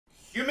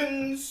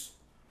Humans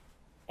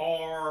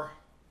are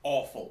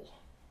awful.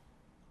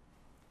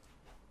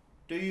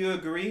 Do you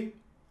agree?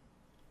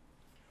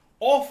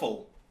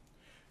 Awful.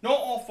 Not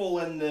awful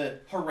in the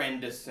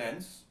horrendous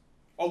sense,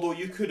 although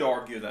you could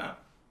argue that.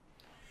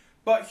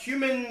 But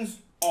humans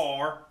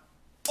are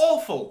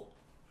awful.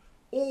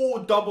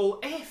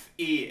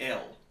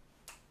 O-double-F-A-L.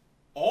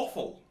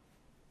 Awful.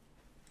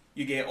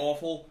 You get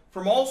awful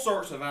from all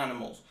sorts of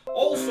animals,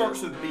 all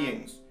sorts of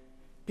beings.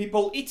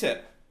 People eat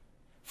it.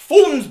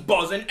 Phones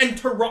buzz and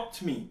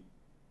interrupt me.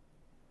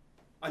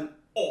 An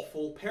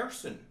awful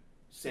person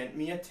sent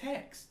me a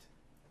text.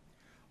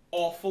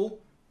 Awful,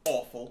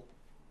 awful,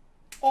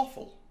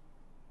 awful.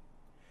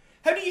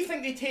 How do you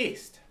think they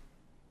taste?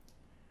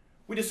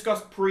 We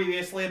discussed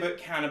previously about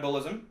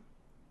cannibalism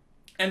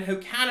and how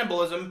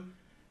cannibalism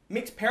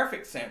makes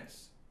perfect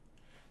sense.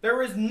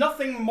 There is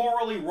nothing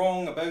morally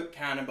wrong about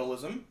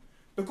cannibalism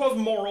because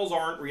morals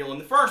aren't real in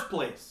the first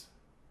place.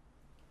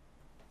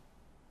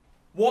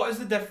 What is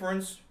the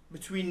difference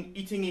between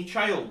eating a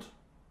child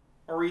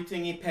or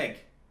eating a pig?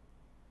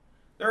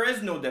 There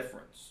is no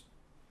difference,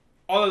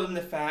 other than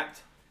the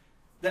fact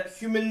that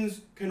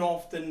humans can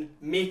often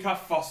make a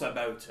fuss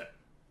about it.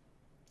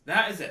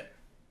 That is it.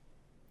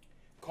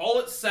 Call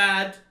it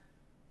sad,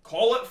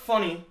 call it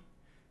funny,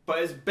 but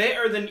it's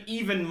better than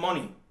even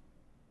money.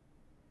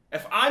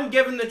 If I'm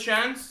given the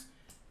chance,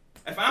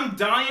 if I'm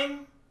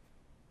dying,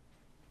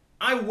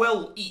 I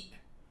will eat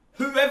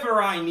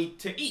whoever I need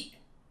to eat.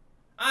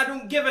 I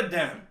don't give a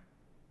damn.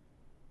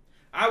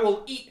 I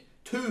will eat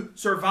to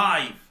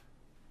survive.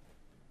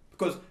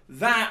 Because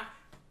that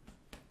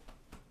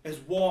is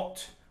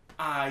what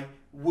I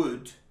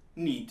would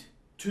need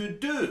to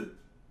do.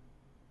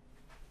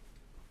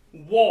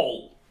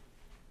 Wall,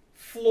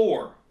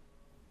 floor,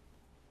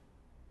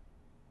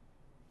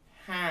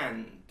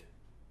 hand,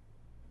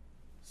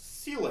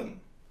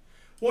 ceiling.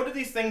 What do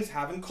these things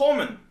have in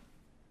common?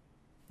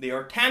 They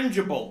are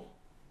tangible.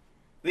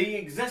 They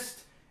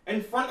exist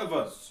in front of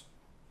us.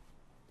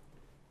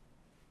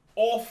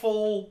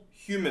 Awful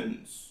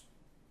humans.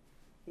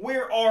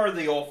 Where are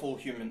the awful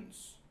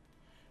humans?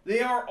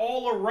 They are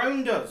all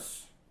around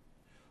us.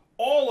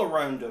 All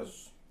around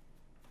us.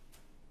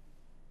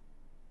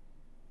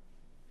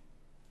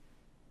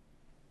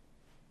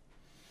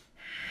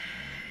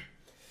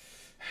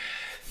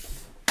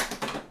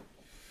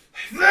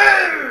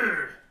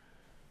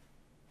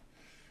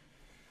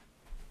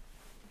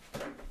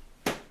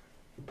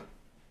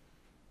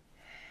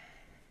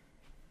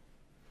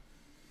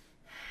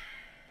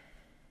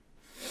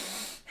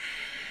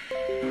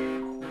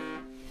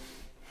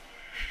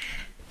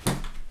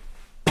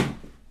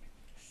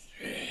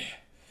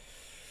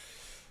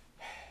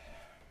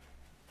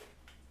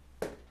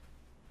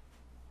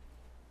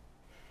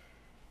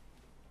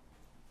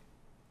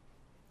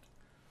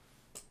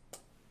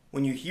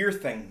 When you hear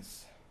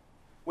things,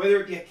 whether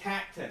it be a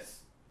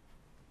cactus,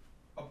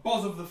 a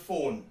buzz of the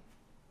phone,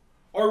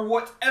 or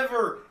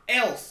whatever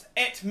else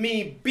it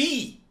may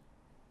be,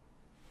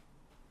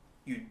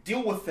 you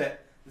deal with it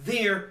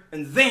there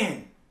and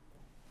then.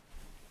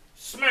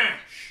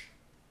 Smash!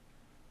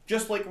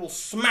 Just like we'll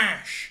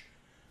smash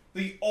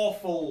the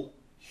awful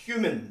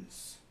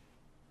humans.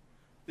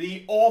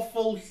 The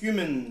awful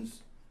humans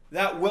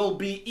that will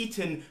be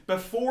eaten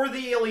before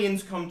the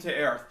aliens come to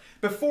Earth.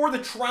 Before the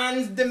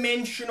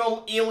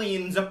trans-dimensional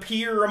aliens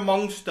appear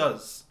amongst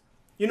us.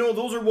 You know,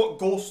 those are what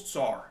ghosts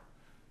are.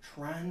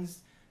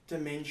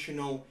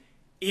 Trans-dimensional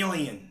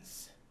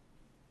aliens.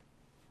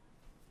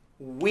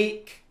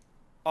 Wake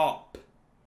up.